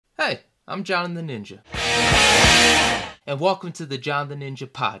I'm John the Ninja. And welcome to the John the Ninja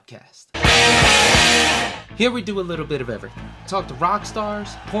podcast. Here we do a little bit of everything. Talk to rock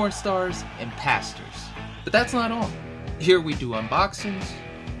stars, porn stars, and pastors. But that's not all. Here we do unboxings,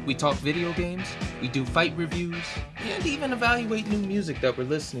 we talk video games, we do fight reviews, and even evaluate new music that we're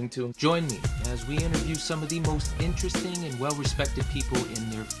listening to. Join me as we interview some of the most interesting and well-respected people in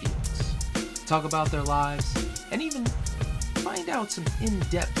their fields. Talk about their lives, and even find out some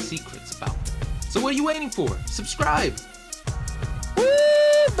in-depth secrets about them. So what are you waiting for? Subscribe! Woo,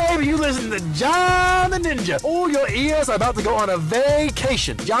 baby, you listen to John the Ninja. All your ears are about to go on a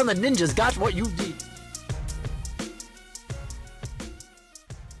vacation. John the Ninja's got what you need.